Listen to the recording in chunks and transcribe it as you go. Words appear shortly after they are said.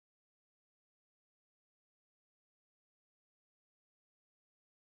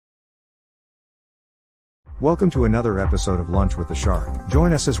Welcome to another episode of Lunch with the Shark.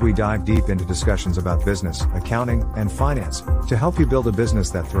 Join us as we dive deep into discussions about business, accounting, and finance to help you build a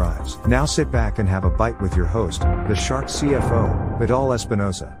business that thrives. Now sit back and have a bite with your host, the Shark CFO, Vidal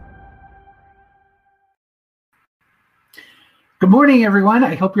Espinosa. Good morning, everyone.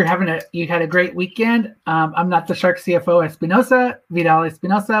 I hope you had a great weekend. I'm not the Shark CFO Espinosa, Vidal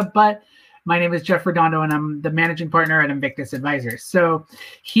Espinosa, but my name is Jeff Redondo, and I'm the managing partner at Invictus Advisors. So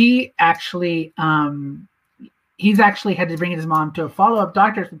he's actually had to bring his mom to a follow-up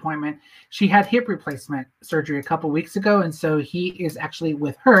doctor's appointment. She had hip replacement surgery a couple weeks ago, and so he is actually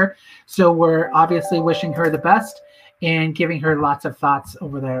with her. So we're obviously wishing her the best and giving her lots of thoughts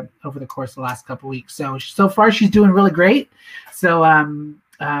over the course of the last couple weeks. So far she's doing really great. So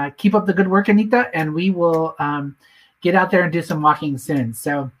keep up the good work, Anita, and we will get out there and do some walking soon.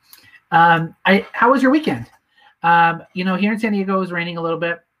 So how was your weekend? Here in San Diego it was raining a little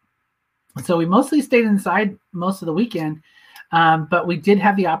bit. So we mostly stayed inside most of the weekend, but we did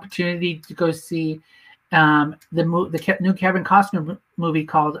have the opportunity to go see the new Kevin Costner movie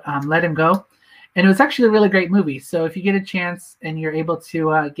called Let Him Go. And it was actually a really great movie. So if you get a chance and you're able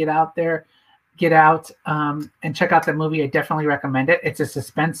to get out and check out the movie, I definitely recommend it. It's a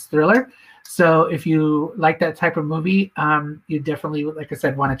suspense thriller. So if you like that type of movie, you definitely, like I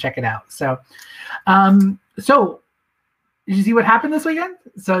said, want to check it out. So did you see what happened this weekend?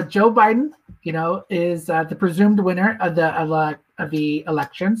 So Joe Biden, is the presumed winner of the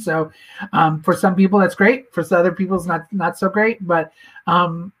election. So for some people that's great. For some other people it's not so great. But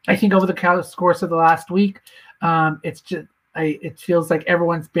I think over the course of the last week, it feels like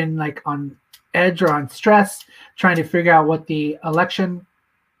everyone's been like on edge or on stress, trying to figure out what the election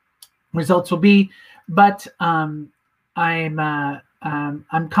results will be. But I'm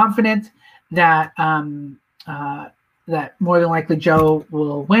confident that that more than likely Joe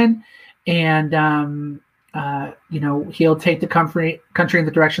will win, and he'll take the country in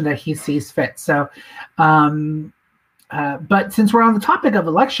the direction that he sees fit. So, but since we're on the topic of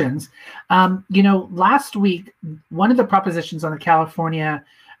elections, last week one of the propositions on the California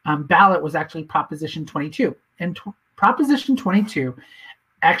ballot was actually Proposition 22, and Proposition 22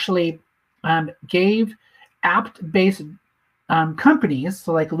 actually gave app-based companies,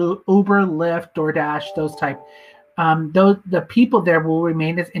 so like Uber, Lyft, DoorDash, those type. The people there will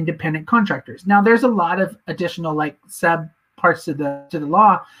remain as independent contractors. Now, there's a lot of additional like sub parts to the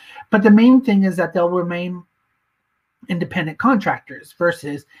law, but the main thing is that they'll remain independent contractors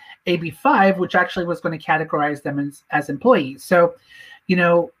versus AB5, which actually was going to categorize them as employees. So,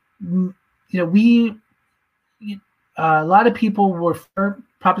 a lot of people were for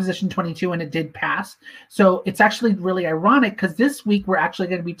Proposition 22, and it did pass. So it's actually really ironic because this week we're actually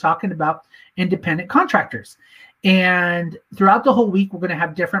going to be talking about independent contractors. And throughout the whole week, we're going to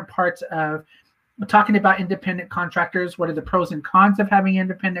have different parts of talking about independent contractors. What are the pros and cons of having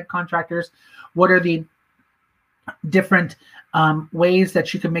independent contractors? What are the different ways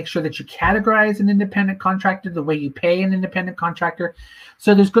that you can make sure that you categorize an independent contractor, the way you pay an independent contractor?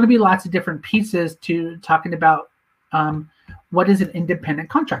 So there's going to be lots of different pieces to talking about what is an independent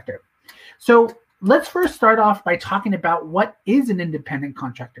contractor. So let's first start off by talking about what is an independent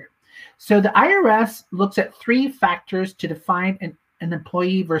contractor. So the IRS looks at three factors to define an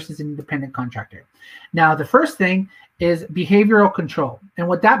employee versus an independent contractor. Now, the first thing is behavioral control. And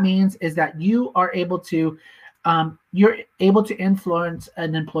what that means is that you are able to influence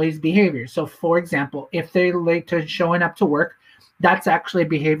an employee's behavior. So for example, if they're late to showing up to work, that's actually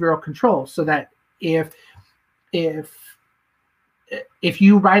behavioral control. So that if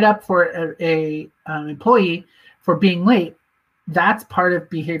you write up for a employee for being late, that's part of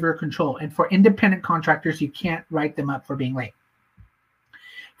behavioral control. And for independent contractors, you can't write them up for being late.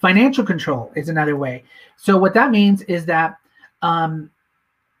 Financial control is another way. So what that means is that the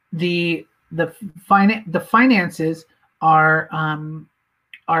finances are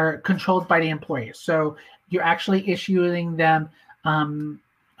controlled by the employer. So you're actually issuing them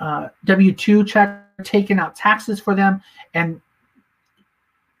W-2 check, taking out taxes for them, and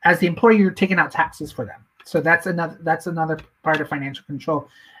as the employer, you're taking out taxes for them. So that's another part of financial control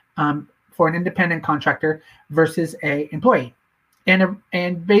for an independent contractor versus a employee. And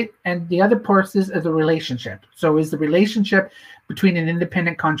the other part is the relationship. So is the relationship between an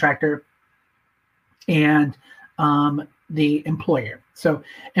independent contractor and the employer. So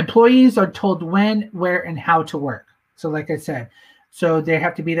employees are told when, where, and how to work. So like I said, so they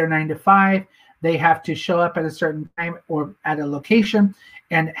have to be there 9 to 5. They have to show up at a certain time or at a location,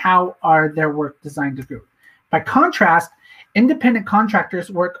 and how are their work designed to do. By contrast, independent contractors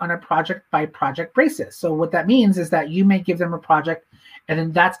work on a project-by-project basis. So what that means is that you may give them a project, and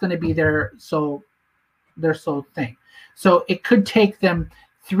then that's going to be their sole sole thing. So it could take them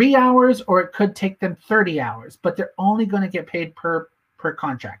 3 hours or it could take them 30 hours, but they're only going to get paid per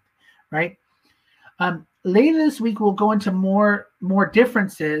contract, right? Later this week, we'll go into more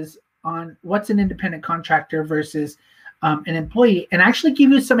differences on what's an independent contractor versus an employee, and actually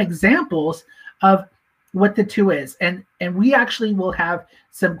give you some examples of what the two is. And we actually will have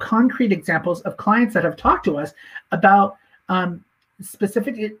some concrete examples of clients that have talked to us about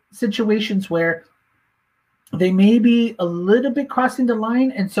specific situations where they may be a little bit crossing the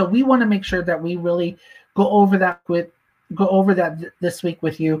line. And so we want to make sure that we really go over that this week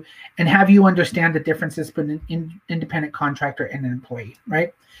with you and have you understand the differences between an independent contractor and an employee,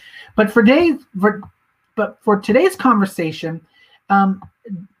 right? But for today's conversation,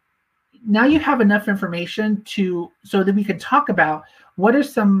 now you have enough information so that we can talk about what are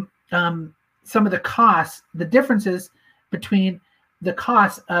some of the costs, the differences between the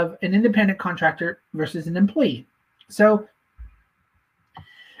costs of an independent contractor versus an employee. So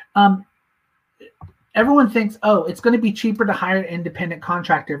everyone thinks, oh, it's going to be cheaper to hire an independent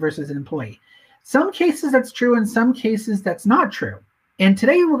contractor versus an employee. Some cases that's true, and some cases that's not true. And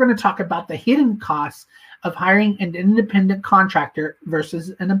today we're going to talk about the hidden costs of hiring an independent contractor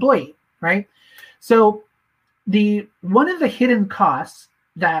versus an employee, right? So one of the hidden costs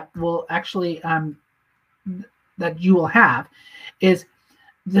that will actually that you will have is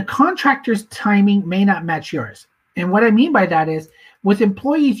the contractor's timing may not match yours. And what I mean by that is, with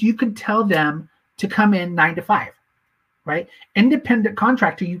employees, you can tell them to come in 9 to 5, right? Independent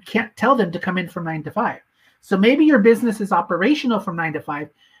contractor, you can't tell them to come in from 9 to 5. So maybe your business is operational from 9 to 5,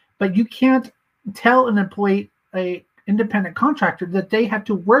 but you can't tell an employee, a independent contractor, that they have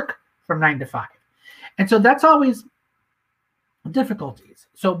to work from 9 to 5. And so that's always difficulties.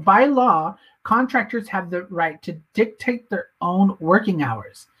 So by law, contractors have the right to dictate their own working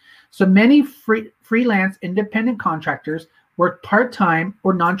hours. So many freelance independent contractors work part-time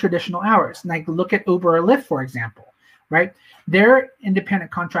or non-traditional hours. Like look at Uber or Lyft, for example, right? Their independent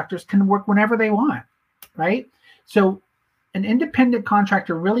contractors can work whenever they want, right? So an independent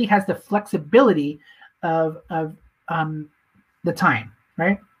contractor really has the flexibility of the time,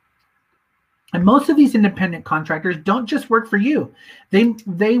 right? And most of these independent contractors don't just work for you.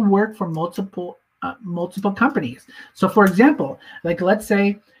 They work for multiple companies. So for example, like let's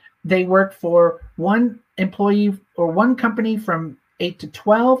say they work for one employee or one company from 8 to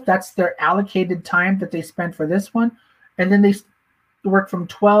 12. That's their allocated time that they spend for this one. And then they work from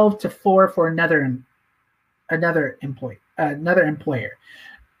 12 to 4 for another employer.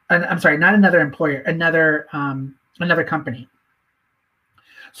 I'm sorry, not another employer, another company.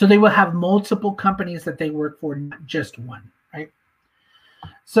 So they will have multiple companies that they work for, not just one, right?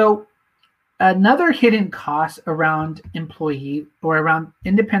 So another hidden cost around employee or around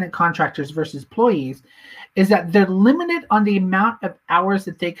independent contractors versus employees is that they're limited on the amount of hours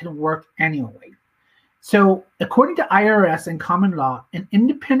that they can work annually. So according to IRS and common law, an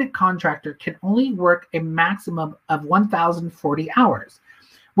independent contractor can only work a maximum of 1,040 hours,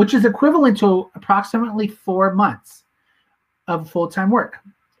 which is equivalent to approximately 4 months of full-time work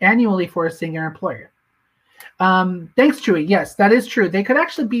annually for a single employer. Thanks, Chewy. Yes, that is true. They could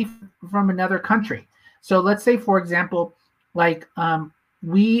actually be from another country. So let's say, for example, like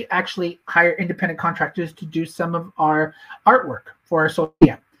we actually hire independent contractors to do some of our artwork for our social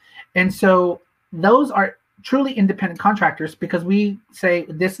media. And so those are truly independent contractors because we say,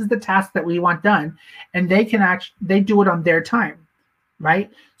 this is the task that we want done, and they do it on their time,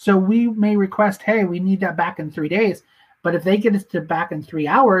 right? So we may request, hey, we need that back in 3 days. But if they get us to back in 3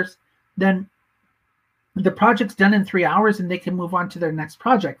 hours, then the project's done in 3 hours and they can move on to their next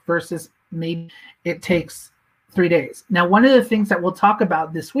project versus maybe it takes 3 days. Now, one of the things that we'll talk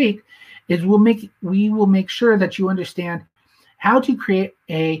about this week is we will make sure that you understand how to create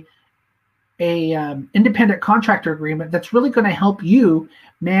a independent contractor agreement that's really going to help you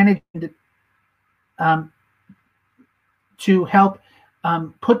manage to help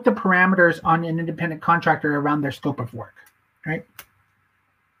put the parameters on an independent contractor around their scope of work, right?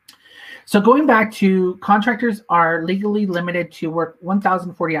 So going back to, contractors are legally limited to work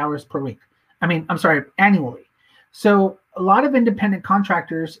 1,040 hours per week. Annually. So a lot of independent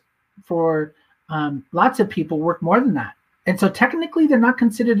contractors for lots of people work more than that. And so technically they're not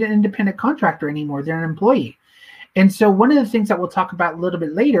considered an independent contractor anymore. They're an employee. And so one of the things that we'll talk about a little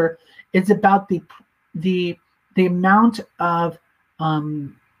bit later is about the amount of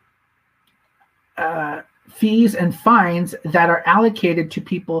fees and fines that are allocated to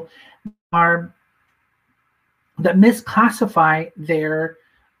people that misclassify their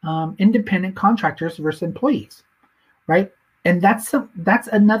independent contractors versus employees, right? And that's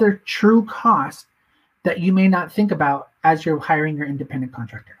another true cost that you may not think about as you're hiring your independent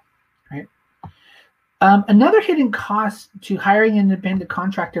contractor, right? Another hidden cost to hiring an independent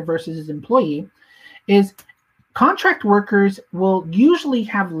contractor versus his employee is contract workers will usually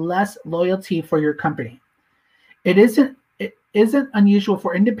have less loyalty for your company. It isn't unusual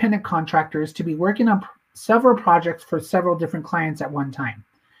for independent contractors to be working on several projects for several different clients at one time.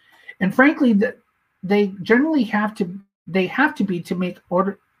 And frankly, they generally have to be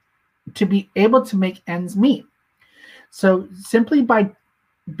to be able to make ends meet. So simply by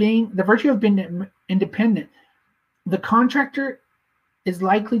the virtue of being independent, the contractor is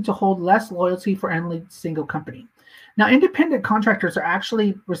likely to hold less loyalty for any single company. Now, independent contractors are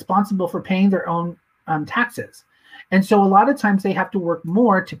actually responsible for paying their own taxes. And so a lot of times they have to work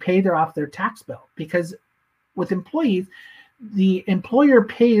more to pay off their tax bill, because with employees, the employer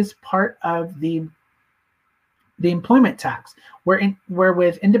pays part of the employment tax, where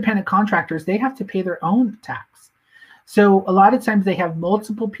with independent contractors, they have to pay their own tax. So a lot of times they have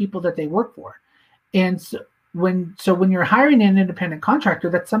multiple people that they work for. And so when you're hiring an independent contractor,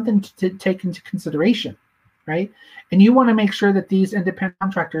 that's something to take into consideration, right? And you want to make sure that these independent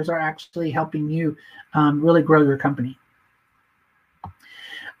contractors are actually helping you really grow your company.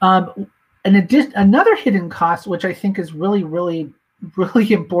 Another hidden cost, which I think is really, really,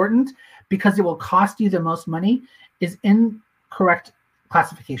 really important because it will cost you the most money, is incorrect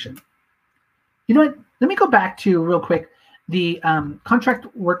classification. You know what? Let me go back to real quick. The contract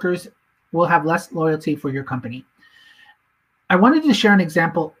workers will have less loyalty for your company. I wanted to share an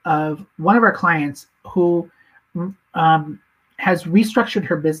example of one of our clients who has restructured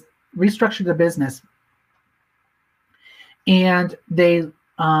the business, and they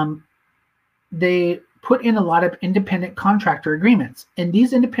put in a lot of independent contractor agreements. And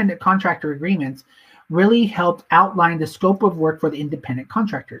these independent contractor agreements really helped outline the scope of work for the independent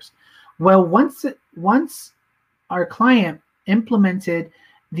contractors. Well, once our client implemented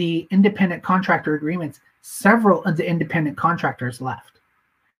the independent contractor agreements, several of the independent contractors left,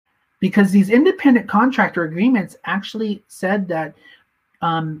 because these independent contractor agreements actually said that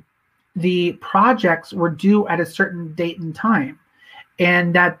the projects were due at a certain date and time,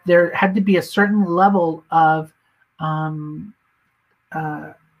 and that there had to be a certain level of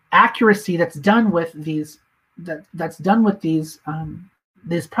accuracy that's done with these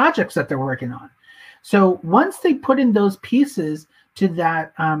these projects that they're working on. So once they put in those pieces to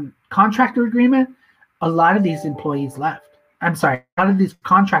that contractor agreement, a lot of these employees left. A lot of these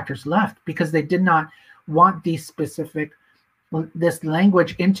contractors left because they did not want this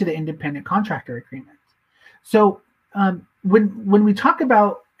language into the independent contractor agreement. So when we talk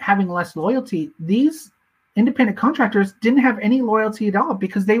about having less loyalty, these independent contractors didn't have any loyalty at all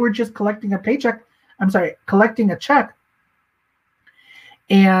because they were just collecting a check.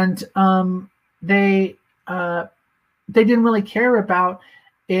 And they didn't really care about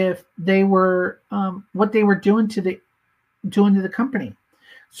if they were what they were doing to the company.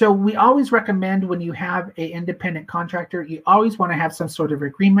 So we always recommend, when you have an independent contractor, you always want to have some sort of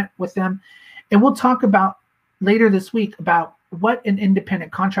agreement with them. And we'll talk about later this week about what an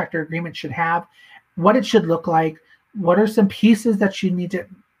independent contractor agreement should have, what it should look like, what are some pieces that you need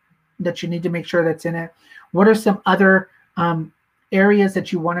to make sure that's in it, what are some other areas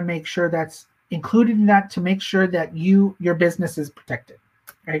that you want to make sure that's included in that to make sure that your business is protected,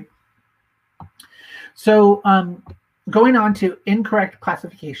 right? So going on to incorrect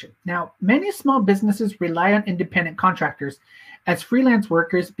classification. Now, many small businesses rely on independent contractors as freelance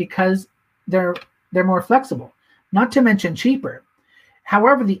workers because they're more flexible, not to mention cheaper.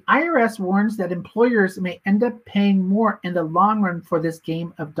 However, the IRS warns that employers may end up paying more in the long run for this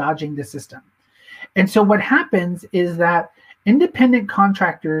game of dodging the system. And so what happens is that independent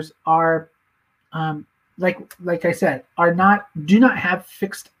contractors are, like I said, do not have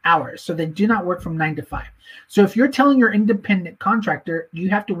fixed hours. So they do not work from 9 to 5. So if you're telling your independent contractor you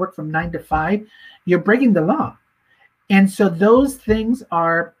have to work from 9 to 5, you're breaking the law. And so those things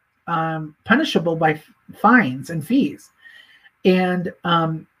are punishable by fines and fees. And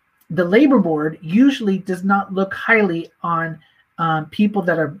the labor board usually does not look highly on people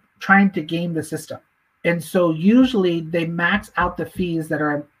that are trying to game the system. And so usually they max out the fees that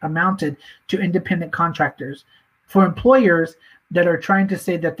are amounted to independent contractors for employers that are trying to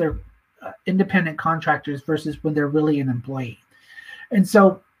say that they're independent contractors versus when they're really an employee. And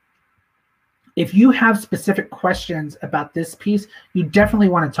so if you have specific questions about this piece, you definitely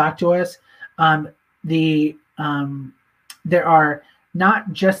want to talk to us. There are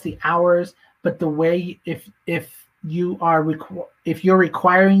not just the hours, but the way if you're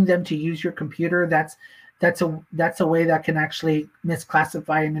requiring them to use your computer, that's a way that can actually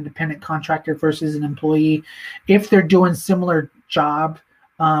misclassify an independent contractor versus an employee if they're doing similar job.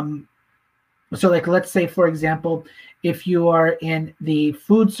 So like, let's say, for example, if you are in the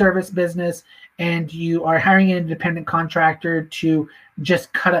food service business and you are hiring an independent contractor to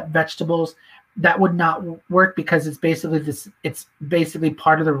just cut up vegetables, that would not work because it's basically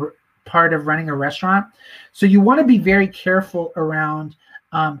part of running a restaurant. So you want to be very careful around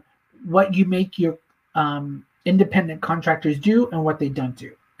what you make your independent contractors do and what they don't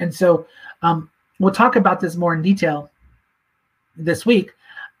do. And so we'll talk about this more in detail this week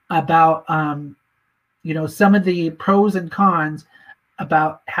about some of the pros and cons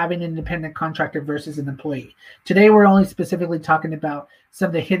about having an independent contractor versus an employee. Today, we're only specifically talking about some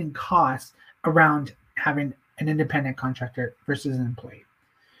of the hidden costs around having an independent contractor versus an employee.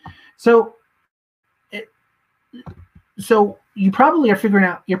 So you probably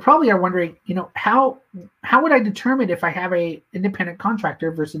are wondering, how would I determine if I have a independent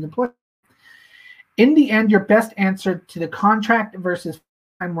contractor versus an employee? In the end, your best answer to the contract versus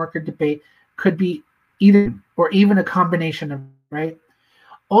full-time worker debate could be either or even a combination of, right?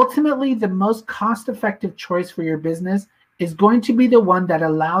 Ultimately, the most cost-effective choice for your business is going to be the one that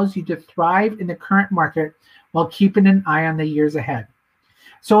allows you to thrive in the current market while keeping an eye on the years ahead.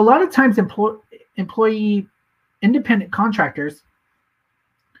 So a lot of times employee independent contractors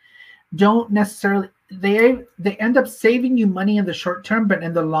don't necessarily, they end up saving you money in the short term, but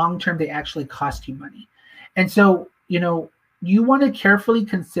in the long term, they actually cost you money. And so, you want to carefully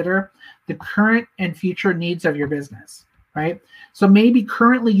consider the current and future needs of your business, right? So maybe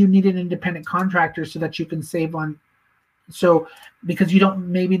currently you need an independent contractor so that you can save on, because you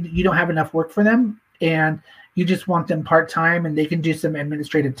don't have enough work for them and you just want them part-time and they can do some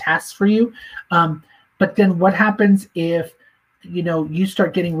administrative tasks for you. But then what happens if,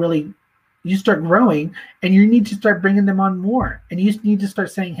 you start growing and you need to start bringing them on more, and you need to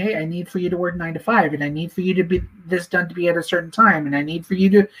start saying, hey, I need for you to work 9 to 5, and I need for you to be this done to be at a certain time, and I need for you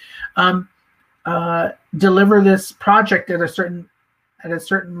to deliver this project at a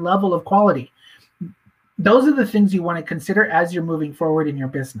certain level of quality. Those are the things you want to consider as you're moving forward in your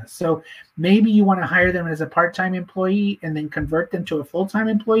business. So maybe you want to hire them as a part-time employee and then convert them to a full-time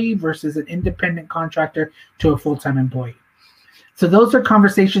employee versus an independent contractor to a full-time employee. So those are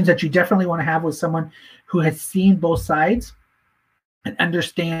conversations that you definitely want to have with someone who has seen both sides and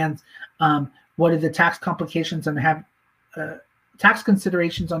understands what are the tax complications and tax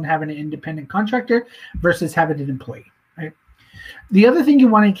considerations on having an independent contractor versus having an employee, right? The other thing you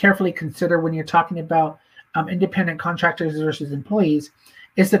want to carefully consider when you're talking about independent contractors versus employees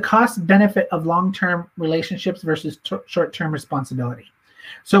is the cost benefit of long-term relationships versus short-term responsibility.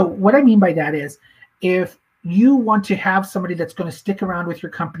 So what I mean by that is, if you want to have somebody that's going to stick around with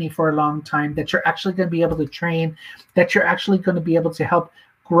your company for a long time, that you're actually going to be able to train, that you're actually going to be able to help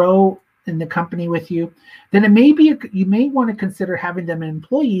grow in the company with you, then you may want to consider having them an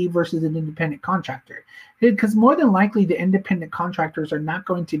employee versus an independent contractor. Because more than likely, the independent contractors are not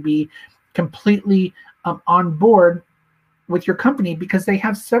going to be completely on board with your company because they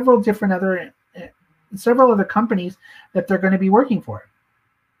have several other companies that they're going to be working for.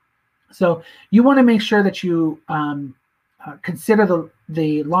 So you want to make sure that you consider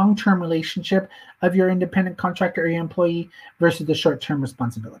the long-term relationship of your independent contractor or your employee versus the short-term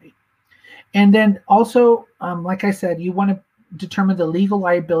responsibility. And then also, like I said, you want to determine the legal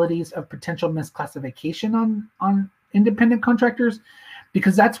liabilities of potential misclassification on independent contractors,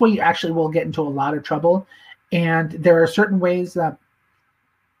 because that's where you actually will get into a lot of trouble. And there are certain ways that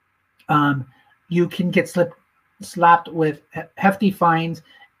you can get slapped with hefty fines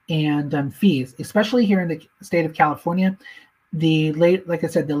and fees, especially here in the state of California. Like I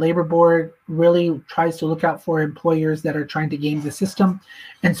said, the labor board really tries to look out for employers that are trying to game the system.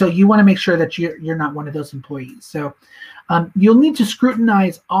 And so you want to make sure that you're not one of those employees. So you'll need to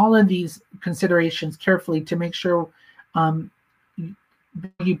scrutinize all of these considerations carefully to make sure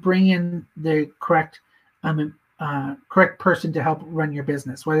you bring in the correct person to help run your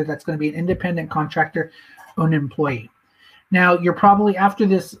business, whether that's going to be an independent contractor or an employee. Now, you're probably after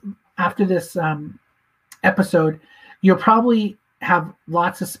this episode, you'll probably have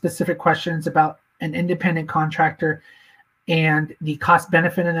lots of specific questions about an independent contractor and the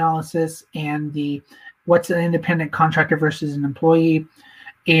cost-benefit analysis and what's an independent contractor versus an employee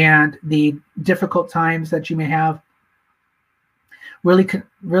and the difficult times that you may have.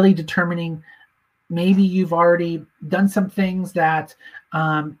 Really determining, maybe you've already done some things that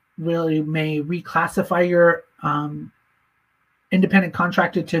really may reclassify your independent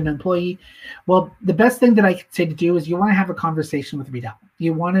contractor to an employee. Well, the best thing that I can say to do is you want to have a conversation with Vidal.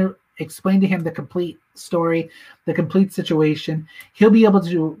 You want to explain to him the complete story, the complete situation. He'll be able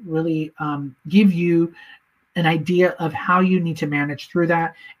to really give you an idea of how you need to manage through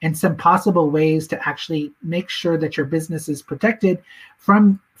that and some possible ways to actually make sure that your business is protected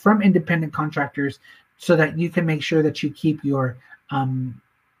from independent contractors, so that you can make sure that you keep your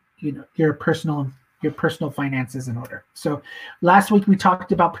your personal finances in order. So last week we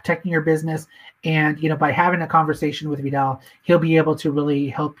talked about protecting your business, and by having a conversation with Vidal, he'll be able to really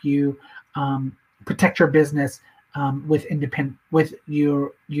help you protect your business with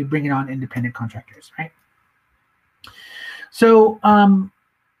you bringing on independent contractors, right? So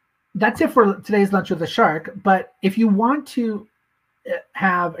that's it for today's Lunch with a Shark. But if you want to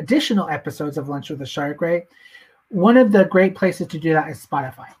have additional episodes of Lunch with a Shark, right, one of the great places to do that is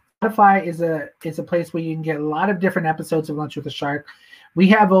Spotify. Spotify is a place where you can get a lot of different episodes of Lunch with a Shark. We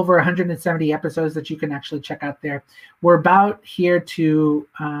have over 170 episodes that you can actually check out there. We're about here to,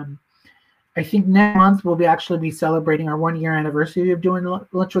 I think next month we'll actually be celebrating our 1-year anniversary of doing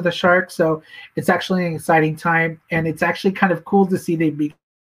Lunch with a Shark. So it's actually an exciting time, and it's actually kind of cool to see the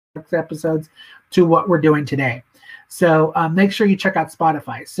episodes to what we're doing today. So make sure you check out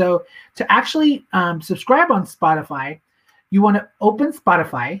Spotify. So to actually subscribe on Spotify, you want to open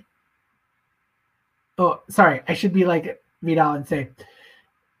Spotify. Oh, sorry, I should be like Vidal and say,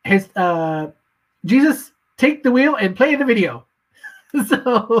 Jesus, take the wheel and play the video.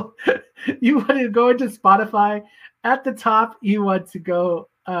 So you want to go into Spotify. At the top, you want to go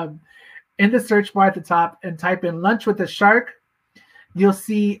in the search bar at the top and type in Lunch with a Shark. You'll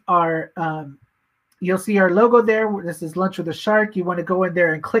see our logo there. This is Lunch with a Shark. You want to go in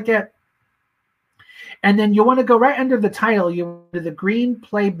there and click it. And then you want to go right under the title. You want to the green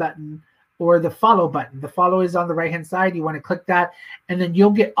play button or the follow button. The follow is on the right-hand side. You want to click that. And then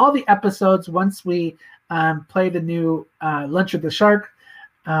you'll get all the episodes once we play the new Lunch with the Shark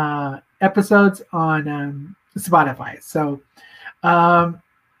episodes on Spotify. So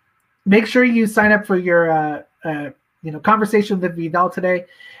make sure you sign up for your conversation with Vidal today.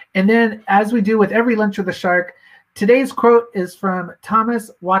 And then, as we do with every Lunch with the Shark, today's quote is from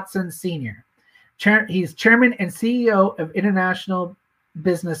Thomas Watson Sr. He's chairman and CEO of International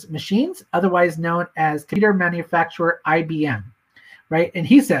Business Machines, otherwise known as computer manufacturer IBM, right? And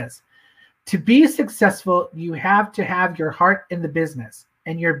he says, to be successful, you have to have your heart in the business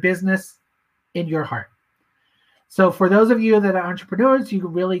and your business in your heart. So for those of you that are entrepreneurs, you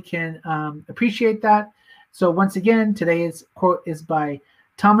really can appreciate that. So once again, today's quote is by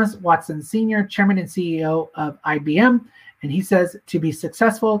Thomas Watson Sr., chairman and CEO of IBM. And he says, to be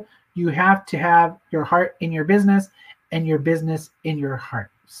successful, you have to have your heart in your business and your business in your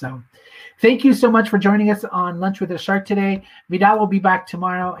heart. So thank you so much for joining us on Lunch with a Shark today. Vidal will be back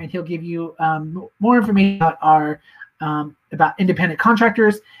tomorrow, and he'll give you more information about independent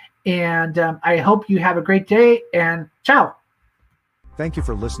contractors. And I hope you have a great day, and ciao. Thank you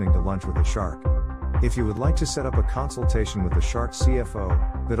for listening to Lunch with a Shark. If you would like to set up a consultation with the Shark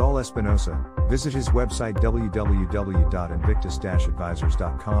CFO, Vidal Espinosa, visit his website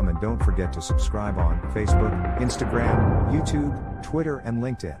www.invictus-advisors.com, and don't forget to subscribe on Facebook, Instagram, YouTube, Twitter, and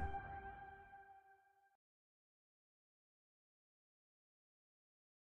LinkedIn.